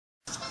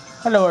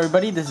Hello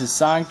everybody, this is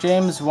Sonic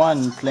James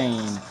 1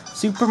 playing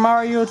Super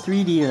Mario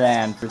 3D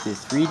Land for the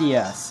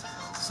 3DS.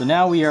 So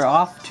now we are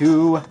off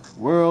to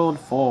World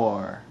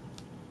 4.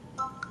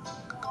 Oh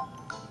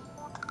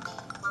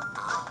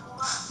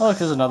look,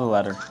 there's another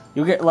letter.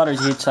 You'll get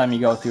letters each time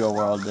you go through a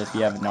world if you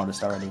haven't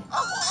noticed already.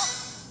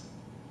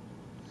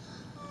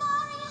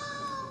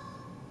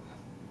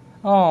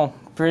 Oh,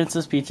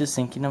 Princess Peach is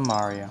thinking of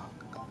Mario.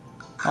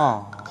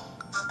 Oh.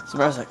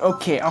 So I was like,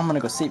 okay, I'm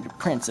gonna go save your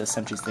princess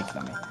since she's thinking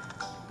of me.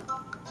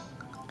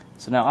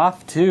 So now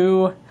off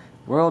to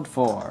World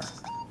 4.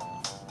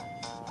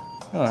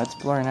 Oh, that's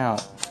blurring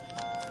out.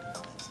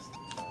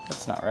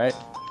 That's not right.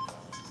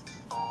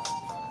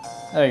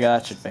 There we go,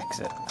 that should fix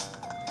it.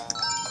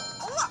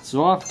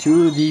 So off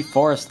to the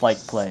forest-like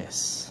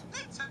place.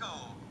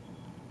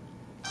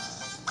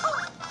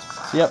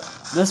 So yep,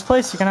 this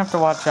place you're gonna have to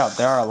watch out.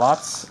 There are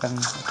lots and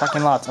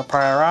fucking lots of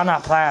piranha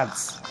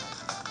plants.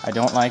 I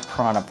don't like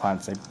piranha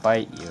plants, they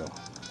bite you.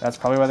 That's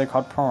probably why they're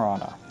called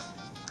piranha.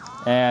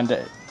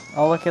 And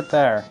oh, look at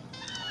there.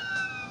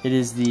 It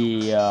is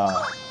the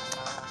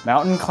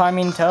mountain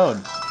climbing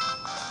toad.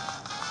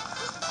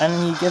 And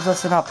he gives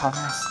us an up. How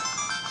nice.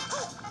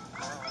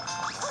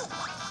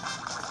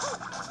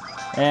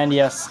 And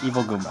yes,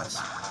 evil Goombas.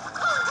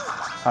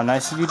 How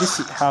nice of you to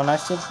see. How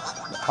nice to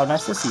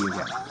see you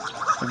again.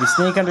 If you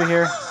sneak under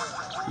here,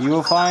 you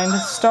will find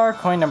star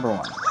coin number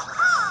 1.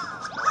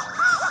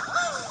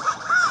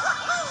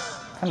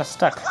 Kinda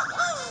stuck.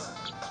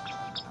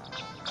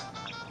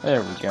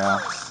 There we go.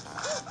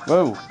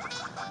 Whoa!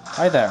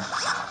 Hi there.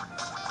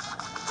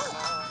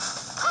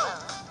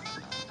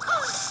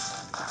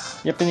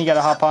 Yep, and you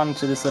gotta hop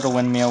onto this little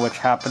windmill, which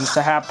happens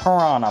to have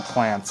piranha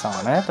plants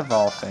on it, of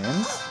all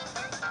things.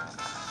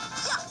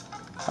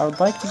 I would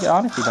like to get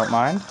on if you don't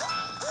mind.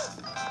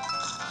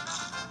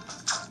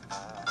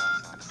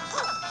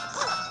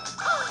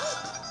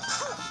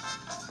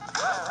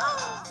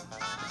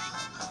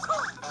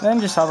 Then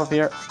just hop up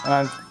here, and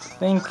I'm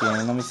thinking,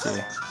 let me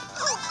see.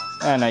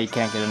 Oh no, you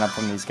can't get enough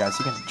from these guys.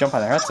 You can jump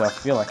on their heads though if you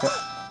feel like it.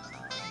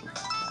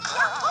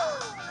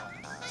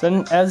 So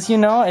then, as you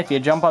know, if you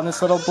jump on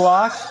this little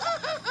block,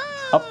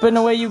 up and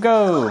away you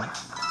go.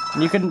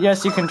 And you can,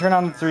 yes, you can turn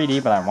on the 3D,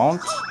 but I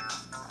won't.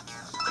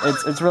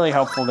 It's really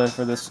helpful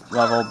for this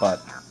level,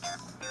 but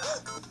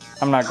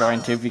I'm not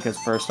going to because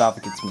first off,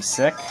 it gets me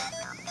sick.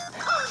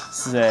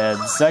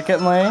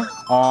 Secondly,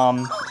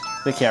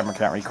 the camera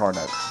can't record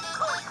it.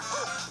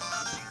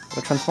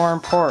 Which one's more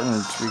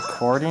important,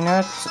 recording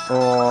it,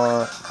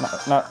 or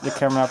not the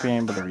camera not being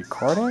able to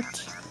record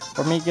it,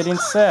 or me getting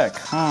sick?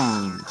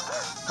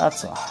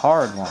 That's a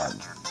hard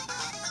one.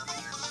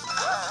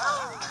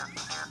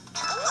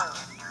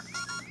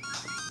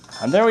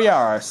 And there we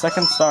are, our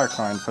second star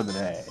coin for the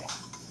day.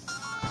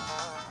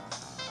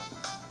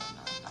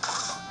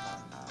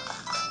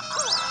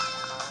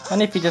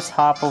 And if you just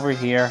hop over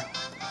here,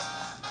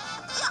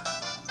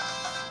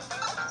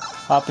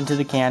 hop into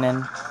the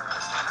cannon,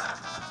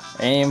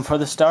 aim for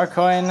the star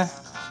coin,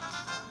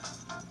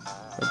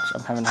 which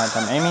I'm having a hard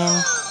time aiming,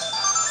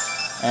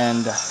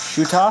 and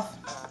shoot off,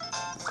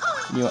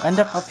 and you'll end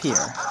up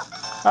here.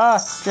 Ah,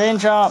 Drain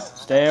Chomp,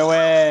 stay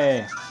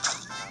away.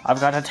 I've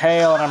got a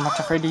tail and I'm not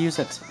afraid to use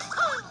it.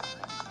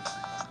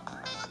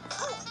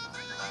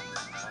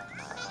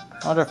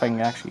 I wonder if I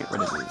can actually get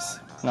rid of these.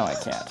 No, I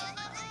can't.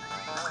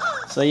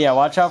 So yeah,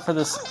 watch out for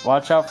this.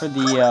 Watch out for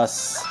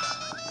these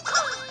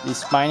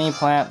spiny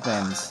plant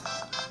things.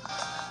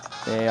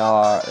 They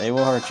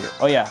will hurt you.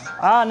 Oh yeah.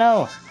 Ah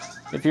no!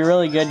 If you're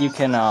really good, you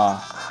can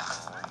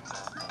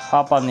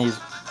hop on these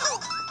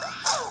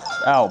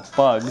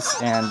bugs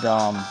and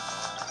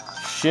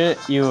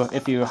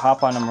if you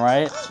hop on them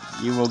right,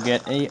 you will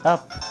get a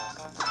up.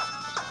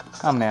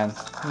 Oh man,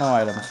 no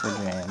items for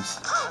James.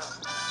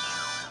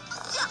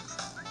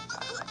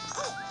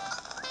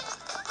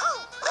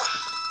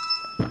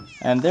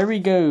 And there we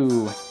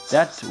go.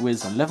 That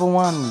was level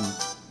 1.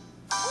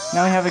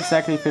 Now we have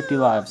exactly 50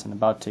 lives and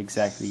about to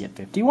exactly get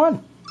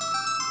 51.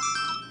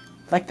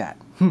 Like that.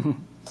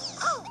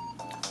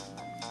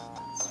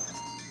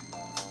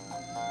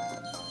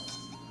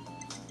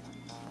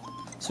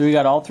 So we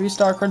got all 3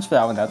 star coins for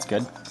that one, that's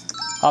good.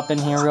 Hop in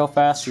here real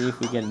fast, see if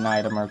we get an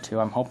item or 2.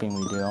 I'm hoping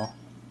we do.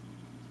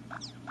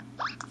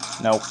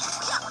 Nope.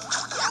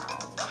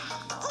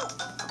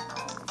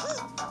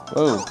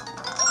 Whoa.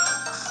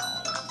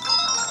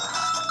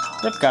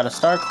 Yep, got a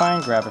star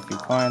coin, grab a few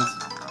coins.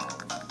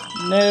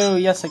 No,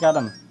 yes, I got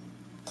him.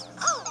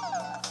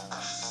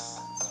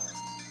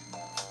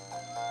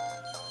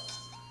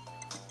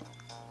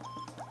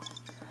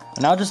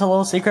 Now just a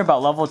little secret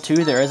about level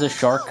 2, there is a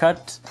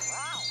shortcut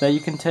that you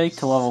can take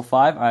to level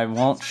 5. I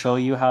won't show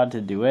you how to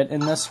do it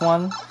in this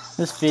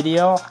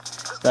video.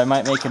 But I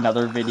might make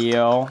another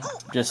video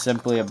just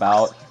simply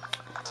about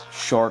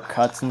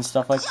shortcuts and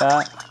stuff like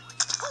that.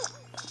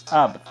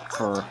 But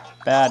for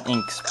bad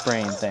ink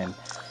spraying thing.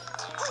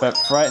 But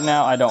for right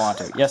now, I don't want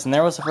to. Yes, and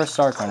there was the first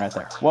star coin right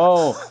there.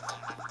 Whoa!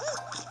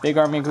 Big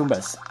army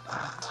Goombas.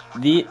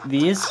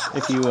 These,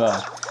 if you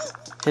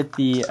hit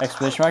the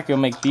exclamation mark, you'll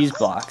make these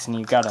blocks, and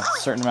you've got a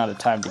certain amount of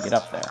time to get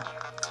up there.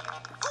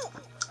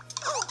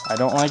 I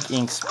don't like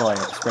ink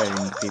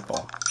spraying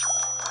people.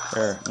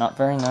 They're not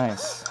very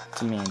nice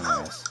to me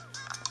anyways.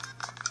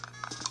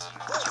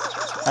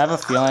 I have a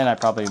feeling I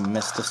probably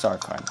missed a star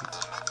coin,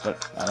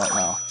 but I don't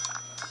know.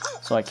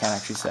 So I can't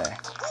actually say.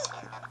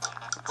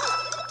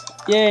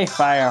 Yay,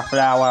 fire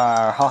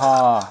flower!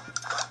 Haha!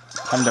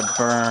 Time to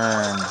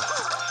burn.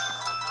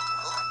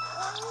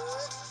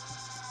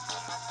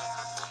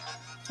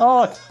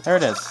 Oh look, there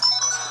it is.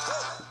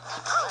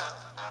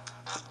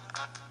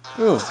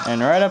 Ooh,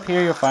 and right up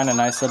here you'll find a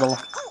nice little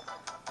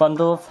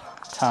bundle of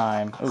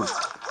time. Ooh,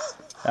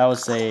 that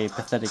was a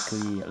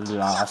pathetically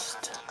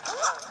lost.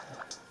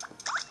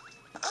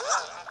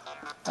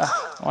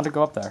 Ah, I want to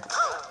go up there.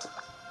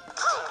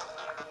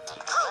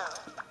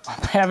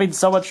 I'm having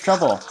so much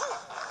trouble.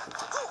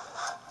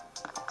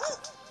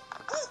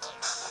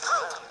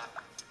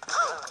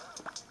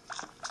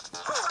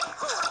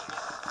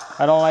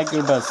 I don't like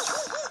Goombas.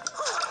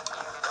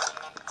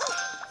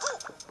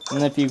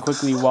 And if you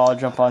quickly wall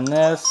jump on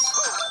this,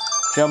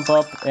 jump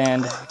up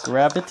and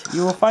grab it,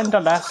 you will find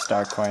the last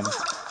star coin.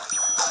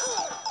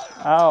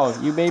 Ow,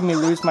 you made me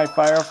lose my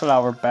fire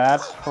flower, bad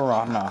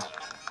piranha.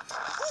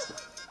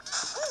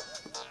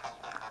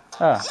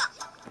 Ah.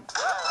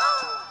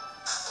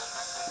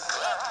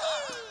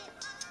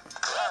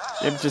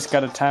 Yep, just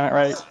gotta time it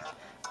right.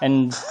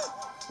 And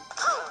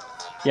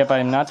yep,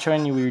 I'm not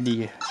showing you where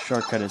the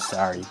shortcut is,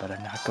 sorry, but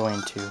I'm not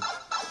going to.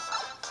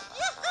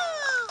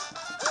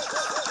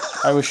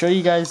 I will show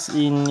you guys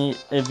in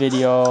a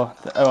video.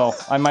 Oh,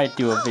 I might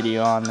do a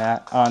video on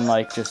that, on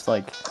like just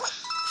like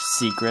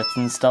secrets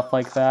and stuff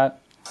like that.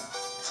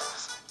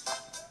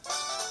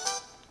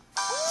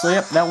 So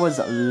yep, that was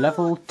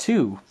level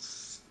 2.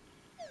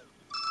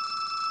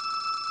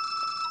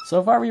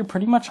 So far we're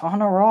pretty much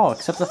on a roll,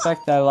 except the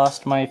fact that I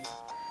lost my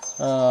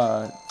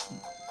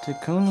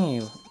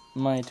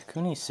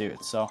Takuni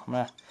suit. So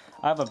I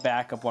have a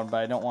backup one,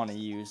 but I don't want to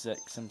use it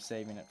because I'm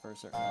saving it for a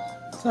certain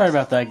reason. Sorry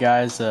about that,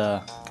 guys.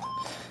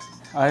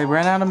 I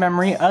ran out of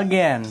memory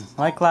again,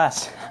 like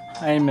last.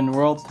 I am in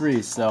World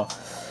 3, so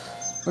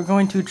we're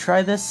going to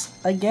try this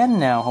again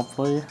now,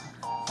 hopefully.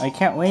 I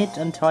can't wait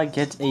until I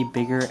get a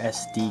bigger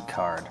SD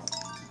card.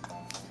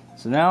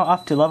 So now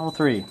off to level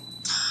 3.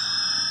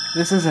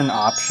 This is an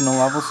optional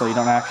level, so you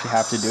don't actually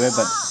have to do it,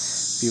 but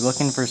if you're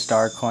looking for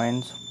star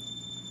coins,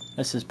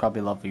 this is probably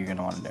the level you're going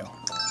to want to do.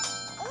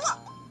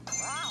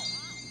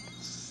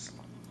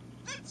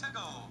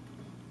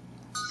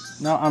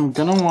 Now I'm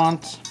going to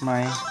want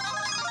my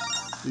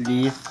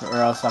leaf, or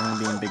else I'm going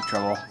to be in big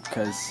trouble,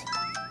 because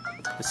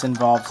this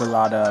involves a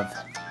lot of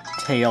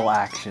tail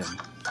action.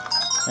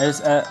 There's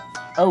a...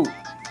 Oh!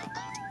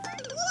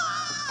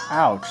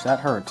 Ouch, that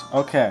hurt.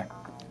 Okay.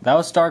 That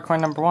was star coin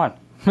number 1.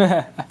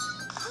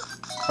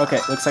 Okay,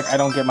 looks like I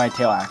don't get my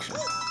tail action.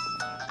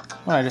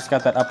 Oh, I just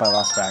got that up I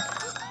lost back.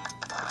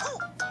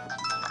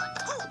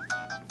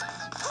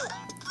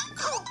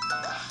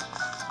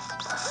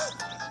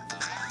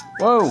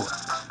 Whoa!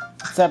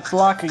 It's that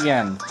block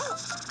again.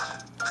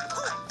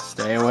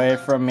 Stay away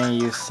from me,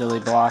 you silly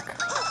block.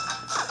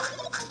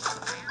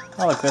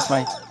 Oh look, there's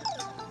my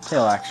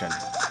tail action.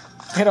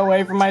 Get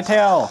away from my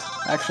tail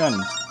action.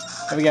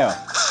 There we go.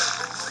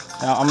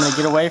 Now I'm gonna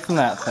get away from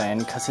that thing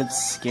because it's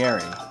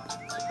scary.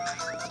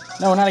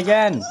 No, not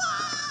again!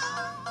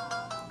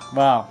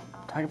 Wow,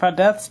 talk about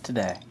deaths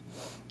today.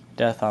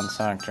 Death on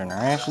Sonic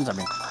Generations, I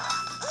mean...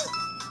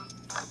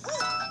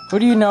 Who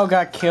do you know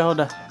got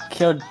killed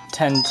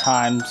 10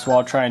 times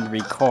while trying to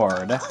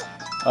record?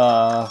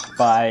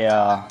 By,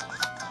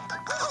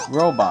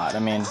 robot, I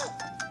mean...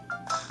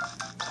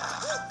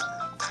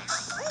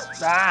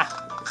 Ah!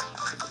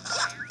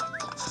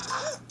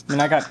 I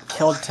mean, I got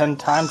killed 10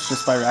 times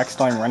just by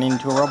accidentally running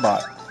into a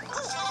robot.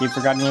 Keep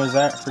forgetting he was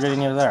there.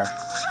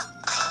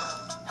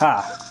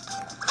 Ha!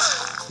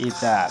 Eat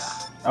that.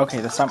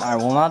 Okay, this time I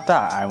will not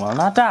die. I will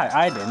not die.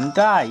 I didn't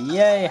die.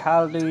 Yay!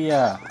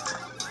 Hallelujah!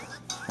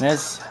 And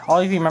as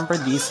all of you remember,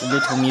 these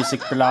little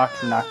music block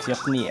knocks you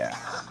up in the air.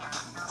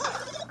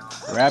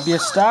 Grab your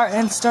star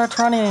and start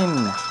running!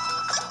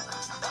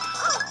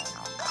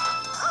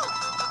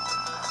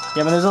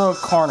 Yeah, but there's a little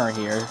corner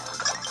here.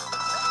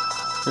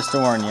 Just to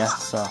warn you,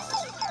 so.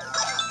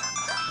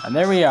 And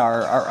there we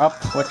are, our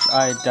up, which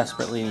I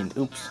desperately need.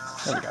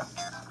 Oops, there we go.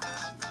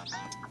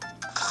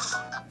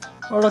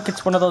 Oh look,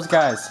 it's one of those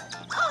guys.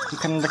 You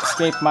cannot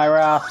escape my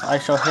wrath. I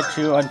shall hit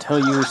you until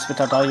you spit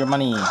out all your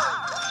money.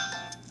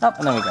 Up,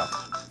 and there we go.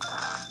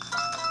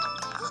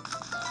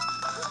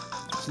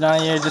 So now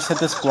you just hit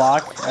this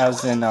block,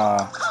 as in,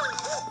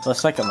 the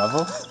second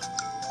level.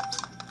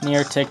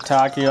 Near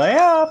TikTok, you're like,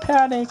 oh,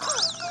 panic!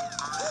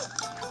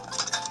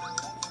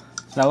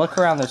 Now look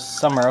around, there's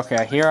somewhere. Okay,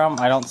 I hear him,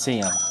 I don't see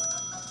him.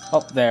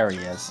 Oh, there he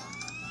is.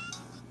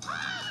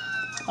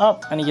 Oh,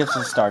 and he gives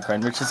us a star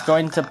coin, which is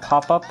going to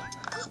pop up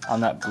on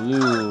that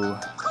blue...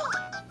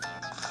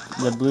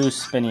 the blue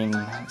spinning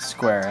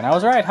square. And I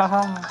was right,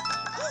 haha!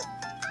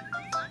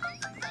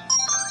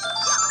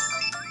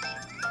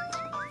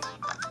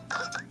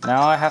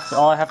 Now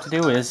all I have to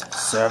do is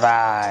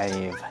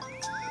survive.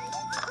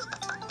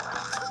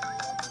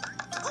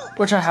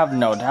 Which I have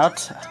no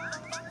doubt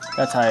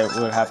that I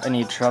would have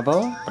any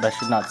trouble, but I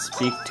should not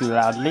speak too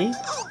loudly,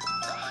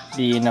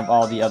 being of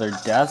all the other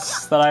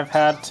deaths that I've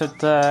had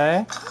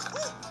today.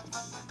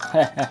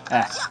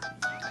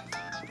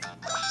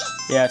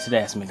 Yeah,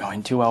 today hasn't been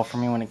going too well for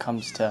me when it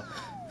comes to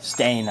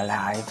staying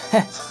alive.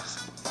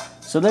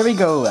 So there we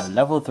go,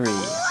 level 3.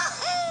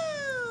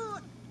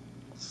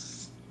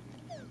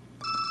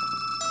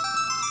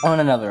 Oh,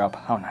 and another up.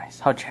 How nice.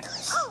 How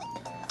generous.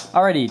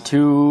 Alrighty,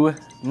 to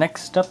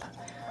next up,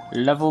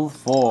 level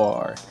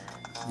 4.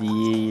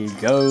 The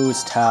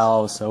ghost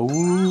house.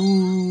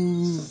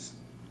 Ooh.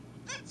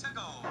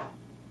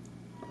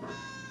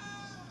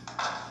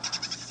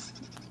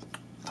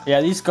 Yeah,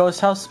 these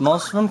ghost houses,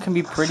 most of them can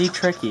be pretty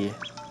tricky.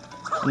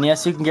 And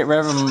yes, you can get rid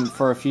of them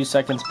for a few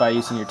seconds by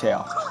using your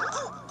tail.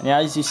 And yeah,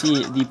 as you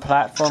see, the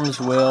platforms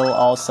will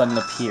all of a sudden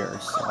appear.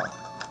 So,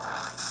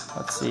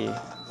 let's see.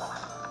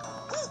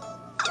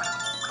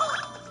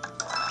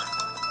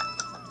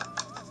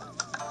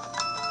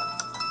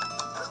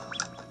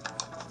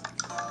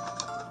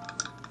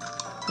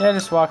 Yeah,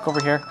 just walk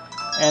over here.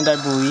 And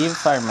I believe,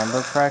 if I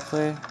remember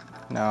correctly...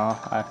 No,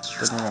 I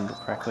didn't remember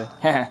correctly.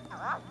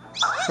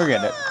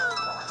 Forget it.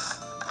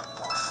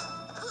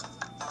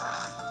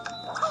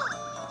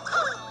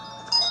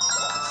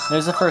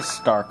 There's the first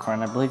star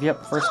coin, I believe.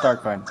 Yep, first star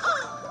coin.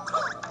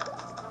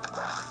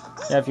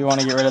 Yeah, if you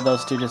want to get rid of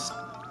those two, just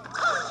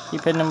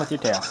keep hitting them with your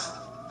tail.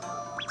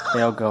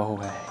 They'll go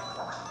away.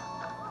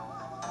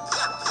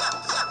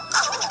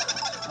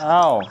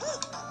 Ow.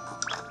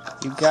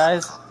 You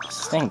guys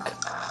stink.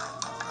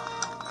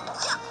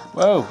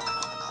 Whoa.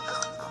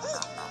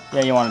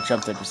 Yeah, you want to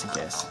jump there just in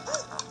case.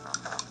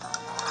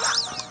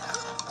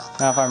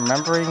 Now, if I'm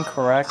remembering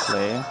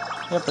correctly...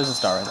 Yep, there's a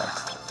star right there.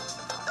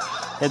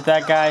 Hit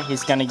that guy,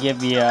 he's gonna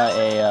give you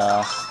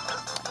a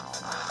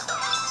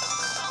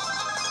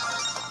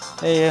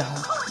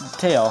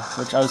tail,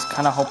 which I was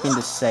kind of hoping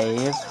to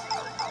save,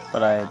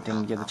 but I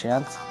didn't get the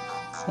chance.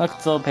 Look,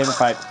 it's a little paper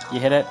pipe. You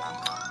hit it,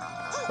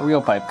 a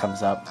real pipe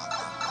comes up.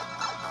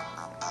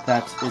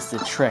 That is the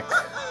trick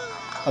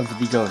of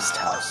the ghost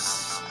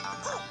house.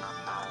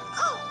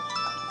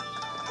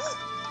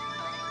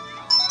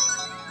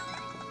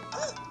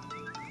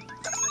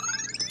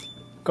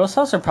 Ghost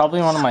house are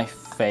probably one of my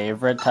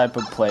favorite type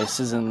of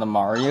places in the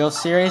Mario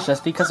series,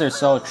 just because they're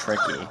so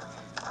tricky.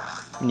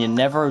 And you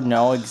never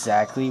know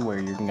exactly where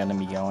you're gonna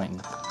be going.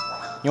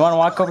 You want to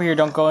walk over here,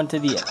 don't go into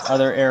the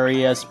other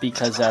areas,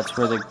 because that's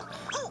where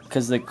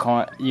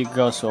your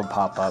ghost will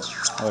pop up.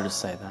 I'll just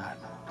say that.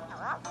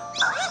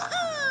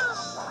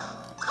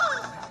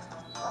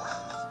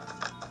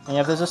 And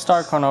yeah, there's a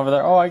star cone over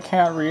there. Oh, I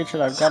can't reach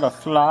it, I've gotta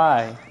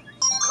fly.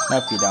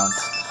 Nope, you don't.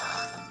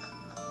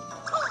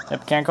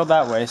 Yep, can't go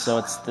that way, so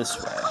it's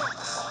this way.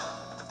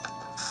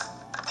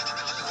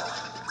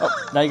 Oh,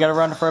 now you gotta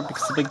run for it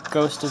because the big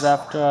ghost is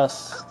after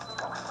us.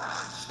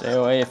 Stay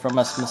away from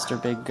us,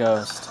 Mr. Big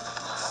Ghost.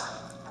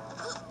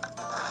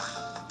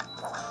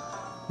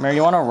 Mary,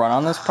 you want to run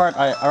on this part?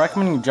 I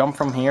recommend you jump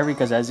from here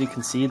because as you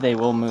can see, they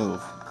will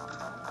move.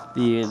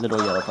 The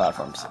little yellow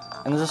platforms.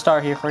 And there's a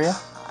star here for you.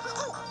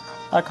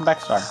 Oh, come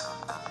back, star.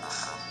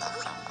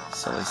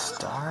 Silly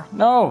star.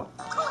 No!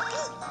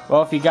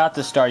 Well, if you got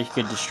the star, you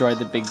could destroy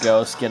the big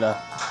ghost, get a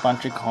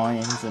bunch of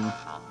coins, and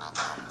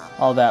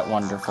all that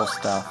wonderful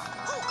stuff.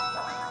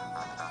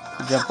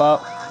 Jump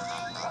up.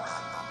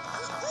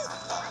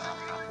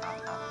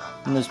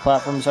 And there's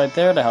platforms right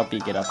there to help you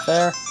get up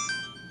there.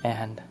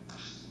 And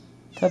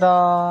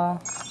ta-da!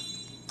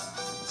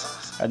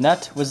 And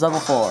that was level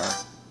 4.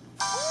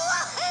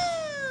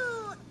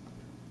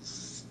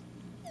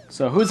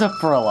 So who's up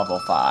for a level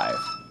 5?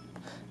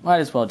 Might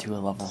as well do a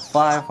level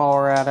 5 while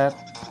we're at it.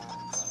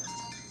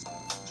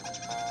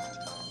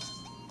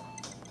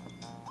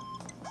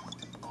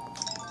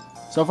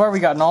 So far we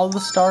gotten all the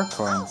star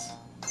coins.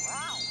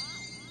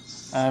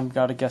 I've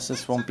got to guess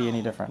this won't be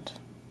any different.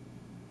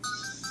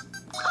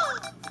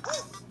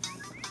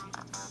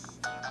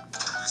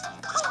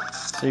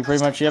 So you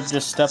pretty much, yep,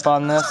 just step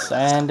on this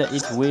and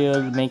it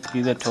will make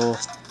you little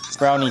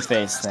frowny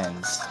face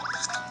things.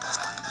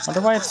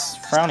 Wonder why it's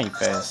frowny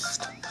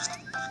faced.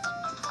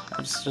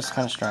 It's just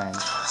kind of strange.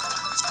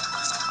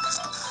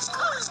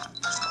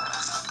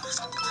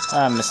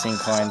 I'm missing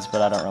coins,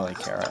 but I don't really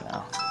care right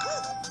now.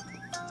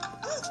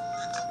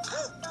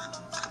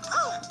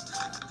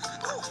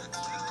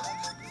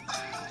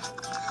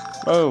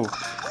 Whoa.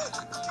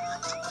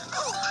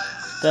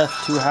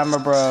 Death to Hammer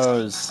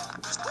Bros.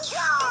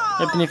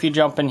 Yep, and if you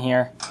jump in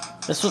here,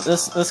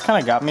 this kind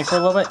of got me for a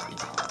little bit.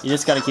 You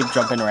just gotta keep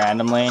jumping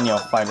randomly and you'll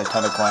find a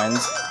ton of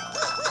coins.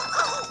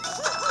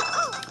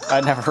 I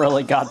never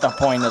really got the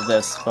point of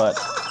this, but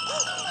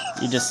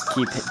you just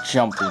keep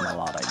jumping a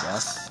lot, I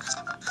guess.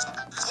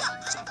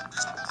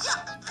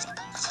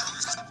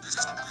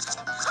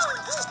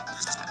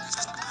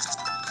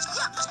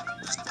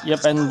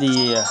 Yep, and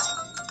the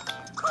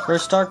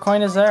first star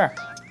coin is there.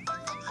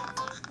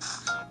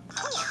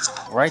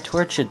 Right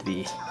where it should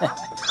be.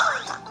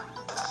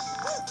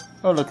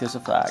 Oh, look, there's a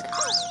flag.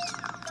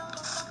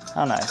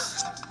 How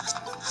nice.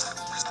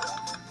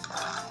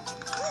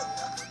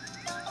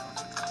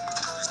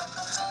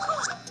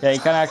 Yeah, you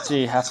kind of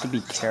actually have to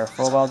be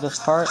careful about this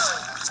part.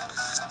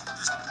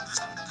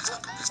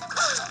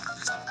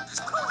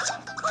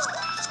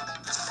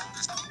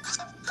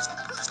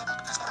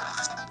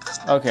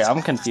 Okay,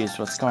 I'm confused.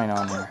 What's going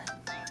on here?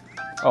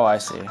 Oh, I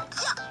see.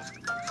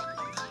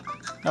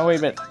 No, wait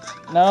a bit.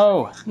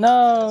 No!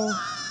 No!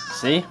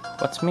 See?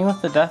 What's me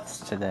with the deaths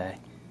today?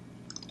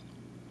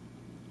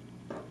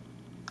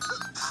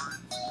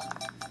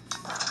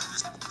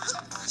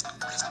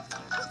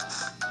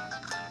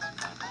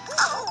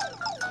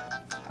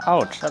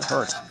 Ouch, that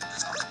hurt.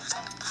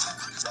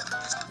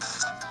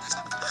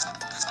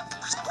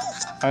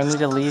 I need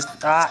to leave.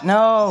 Ah,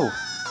 no!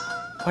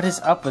 What is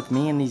up with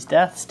me and these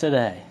deaths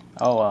today?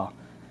 Oh well.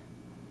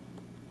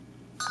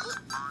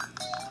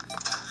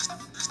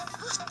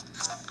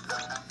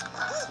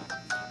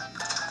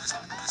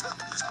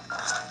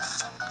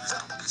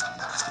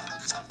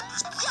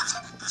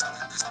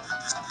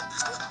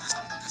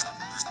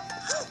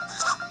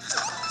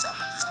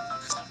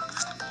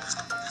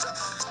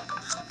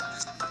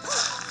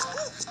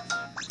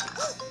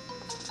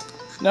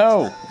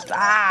 No!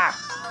 Ah!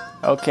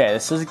 Okay,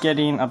 this is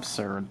getting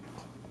absurd.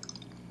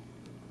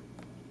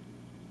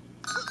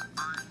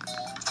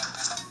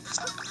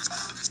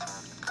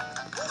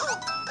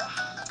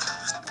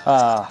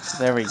 Ah,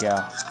 there we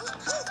go.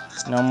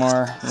 No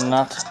more,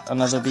 not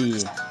another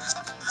bee.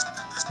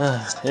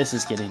 This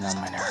is getting on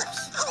my nerves.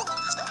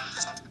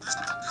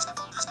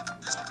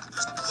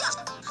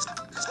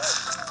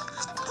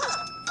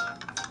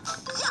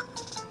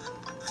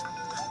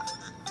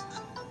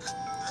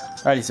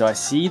 Alrighty, so I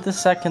see the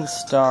second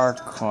star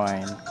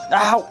coin.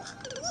 Ow!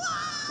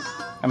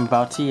 I'm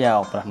about to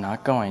yell, but I'm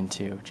not going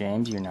to.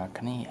 James, you're not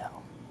gonna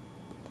yell.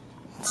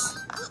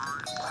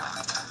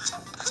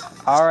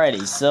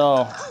 Alrighty,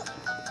 so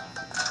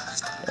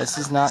this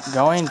is not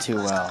going too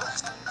well.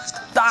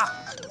 Ah!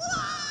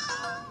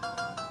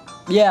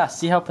 Yeah,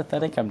 see how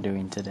pathetic I'm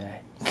doing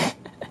today.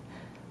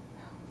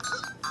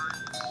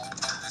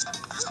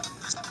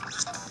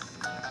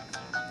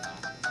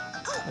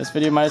 This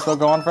video might as well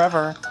go on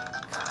forever.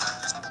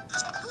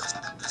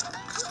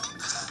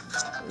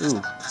 Ooh,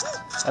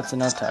 that's a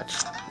no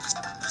touch.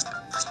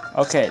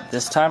 Okay,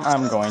 this time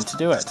I'm going to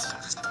do it.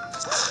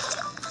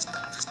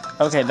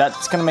 Okay,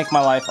 that's gonna make my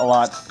life a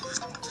lot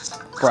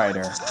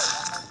brighter.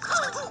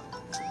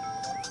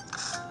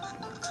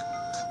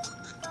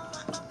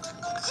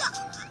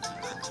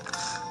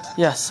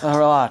 Yes, a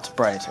lot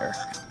brighter.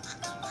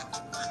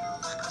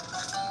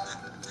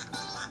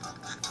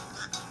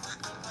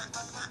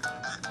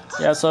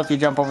 Yeah, so if you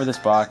jump over this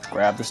block,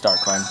 grab the star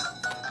coin.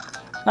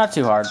 Not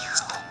too hard.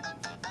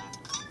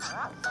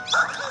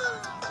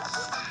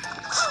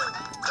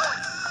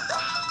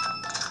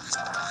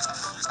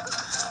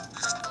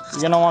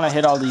 You're gonna want to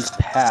hit all these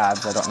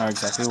pads. I don't know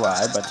exactly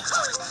why, but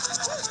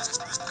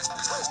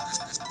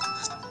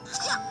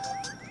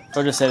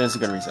we'll just say there's a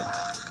good reason.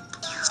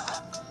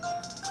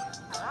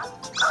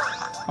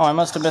 Oh, I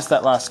must have missed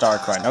that last star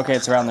coin. Okay,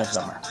 it's around there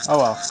somewhere. Oh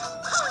well.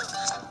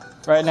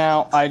 Right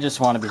now, I just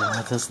want to be done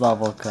with this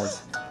level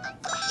because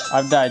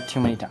I've died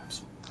too many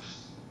times.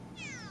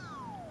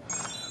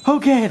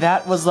 Okay,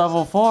 that was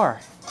level 4.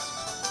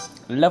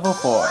 Level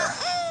 4.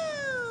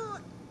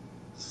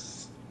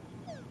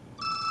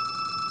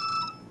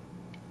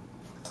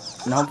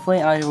 And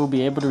hopefully I will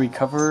be able to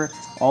recover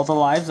all the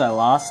lives I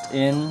lost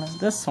in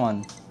this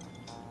one.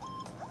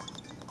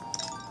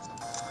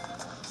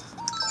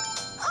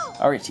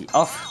 Alrighty,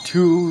 off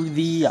to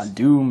the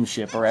Doom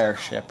Ship or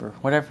Airship or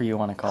whatever you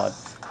want to call it.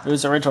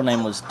 Its original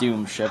name was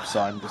Doom Ship,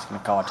 so I'm just going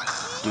to call it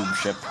Doom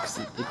Ship because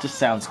it just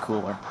sounds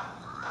cooler.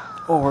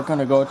 Oh, we're going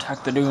to go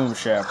attack the Doom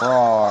Ship.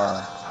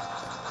 Roar.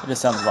 It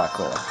just sounds a lot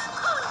cooler.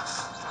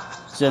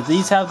 So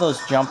these have those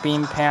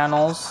jumping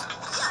panels.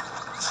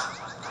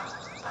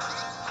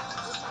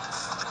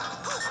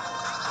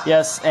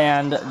 Yes,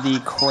 and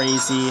the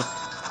crazy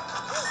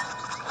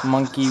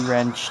monkey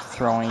wrench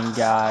throwing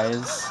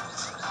guys.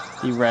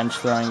 The wrench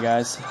throwing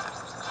guys.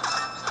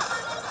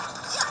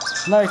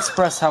 Let me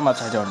express how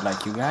much I don't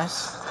like you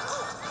guys.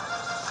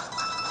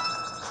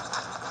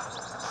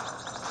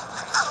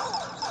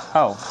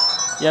 Oh,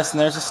 yes,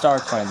 and there's a star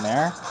coin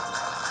there.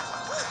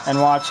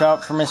 And watch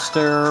out for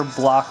Mr.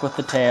 Block with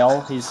the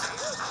tail. He's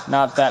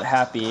not that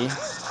happy,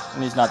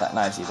 and he's not that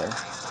nice either.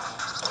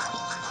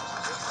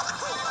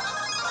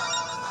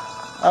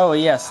 Oh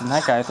yes, and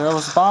that guy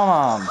throws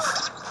bombs.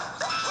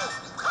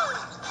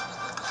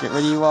 Get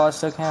rid of you while I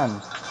still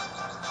can.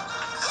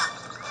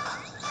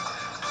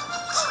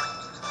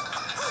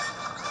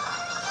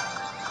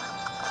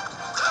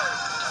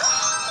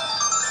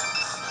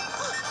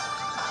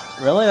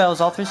 Really? That was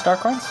all 3 star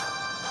coins?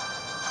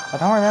 I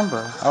don't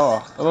remember.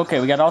 Oh, okay,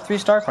 we got all 3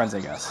 star coins, I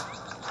guess.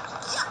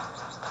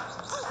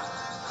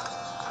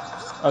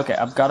 Okay,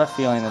 I've got a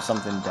feeling there's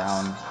something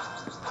down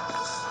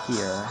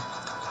here.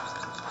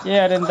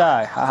 Yeah, I didn't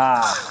die.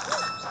 Haha.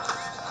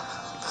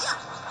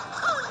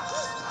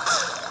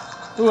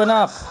 Ooh, and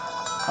up.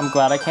 I'm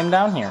glad I came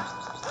down here.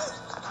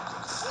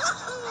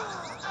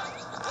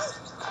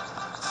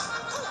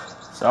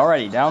 So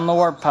alrighty, down the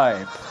warp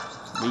pipe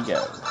we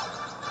go.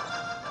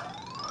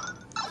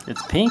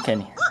 It's pink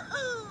in here.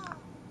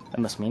 That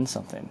must mean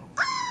something.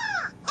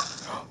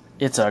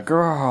 It's a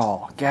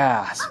girl!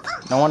 Gasp!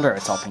 No wonder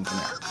it's all pink in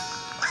here.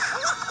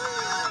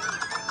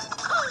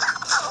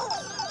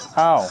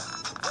 Ow.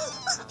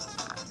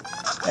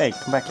 Hey,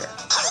 come back here.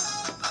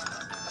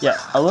 Yeah,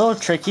 a little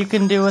trick you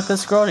can do with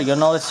this girl, you'll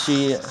notice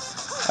she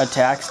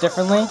attacks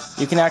differently.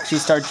 You can actually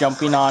start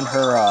jumping on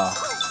her,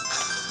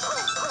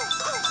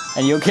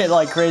 and you'll get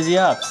like crazy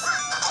ups.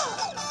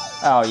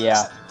 Oh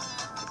yeah.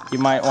 You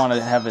might want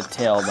to have a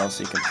tail though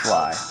so you can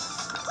fly.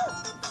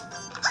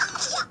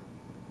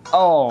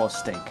 Oh,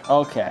 stink.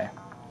 Okay.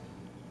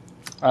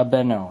 I've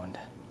been owned.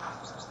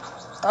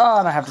 Oh,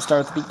 and I have to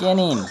start at the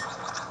beginning.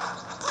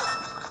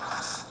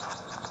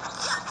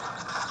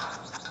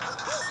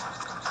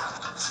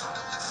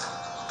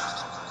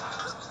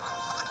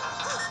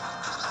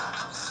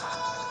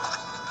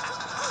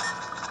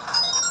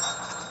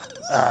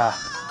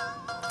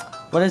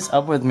 What is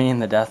up with me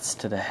and the deaths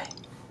today?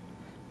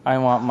 I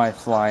want my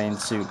flying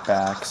suit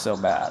back so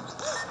bad.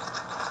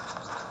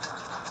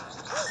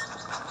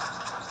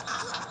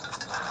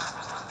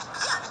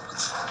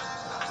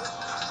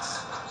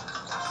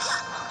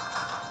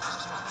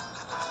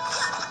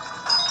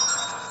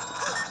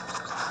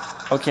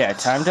 Okay, I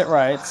timed it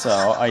right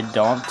so I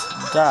don't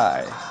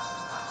die.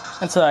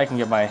 And so I can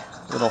get my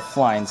little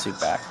flying suit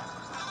back.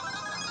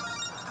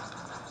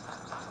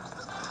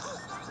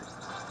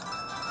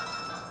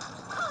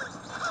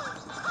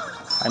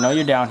 I know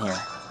you're down here.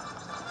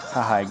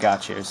 Haha, I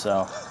got you,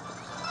 so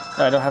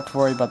I don't have to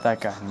worry about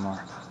that guy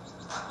anymore.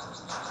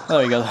 There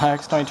we go, I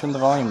accidentally turned the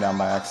volume down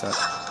by accident.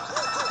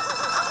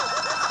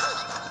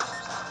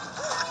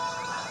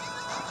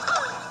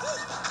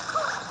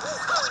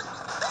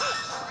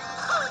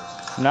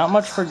 Not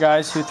much for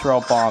guys who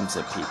throw bombs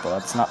at people,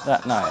 that's not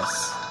that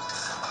nice.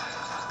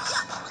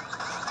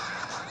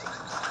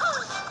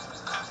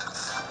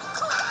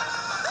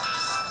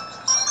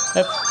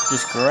 Yep,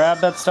 just grab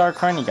that star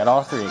coin, you got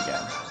all three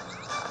again.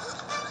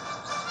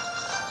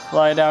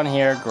 Fly down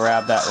here,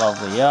 grab that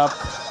lovely up.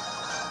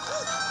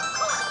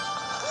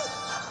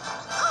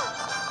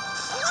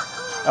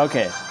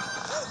 Okay,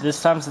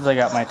 this time since I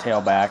got my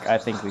tail back, I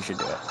think we should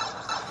do it.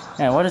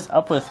 And what is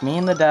up with me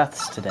and the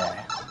deaths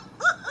today?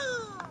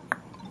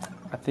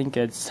 I think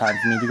it's time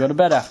for me to go to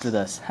bed after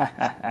this.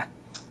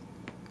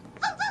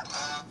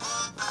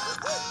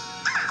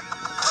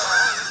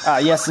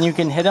 Yes, and you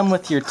can hit him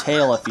with your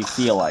tail if you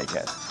feel like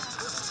it.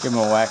 Give him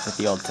a whack with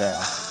the old tail.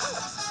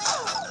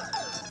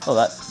 Oh,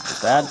 that was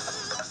bad.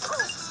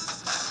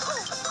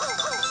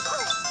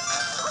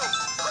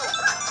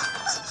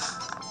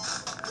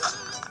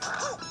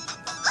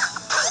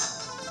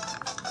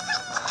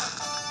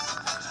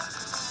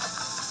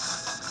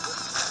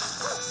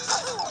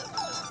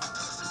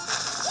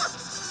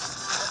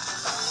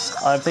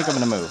 I think I'm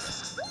gonna move.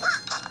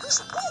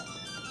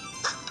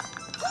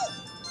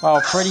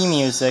 Well, pretty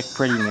music,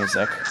 pretty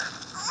music.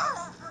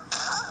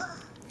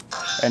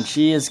 And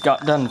she is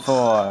got done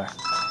for.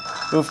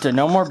 Oofta,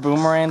 no more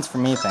boomerangs for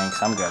me,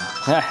 thanks. I'm good.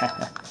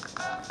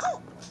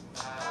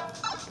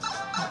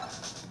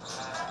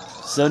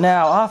 So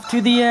now, off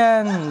to the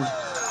end!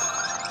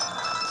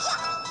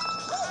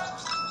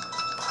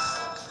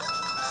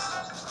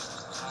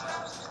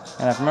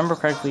 And if I remember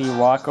correctly, you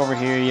walk over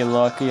here, you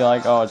look, you're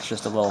like, oh, it's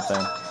just a little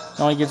thing. It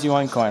only gives you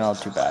one coin, oh,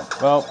 too bad.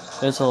 Well,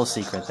 there's a little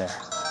secret there.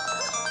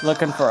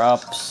 Looking for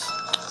ups,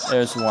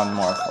 there's one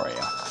more for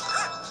you.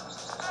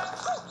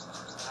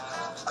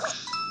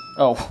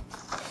 Oh.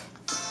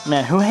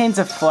 Man, who hangs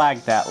a flag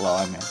that low?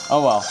 I mean,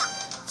 oh well.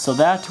 So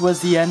that was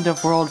the end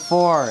of World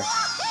 4.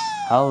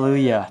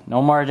 Hallelujah.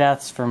 No more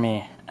deaths for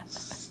me.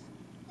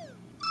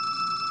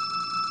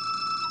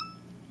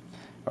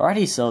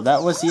 Alrighty, so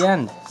that was the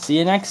end. See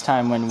you next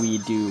time when we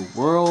do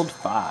World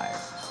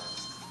 5.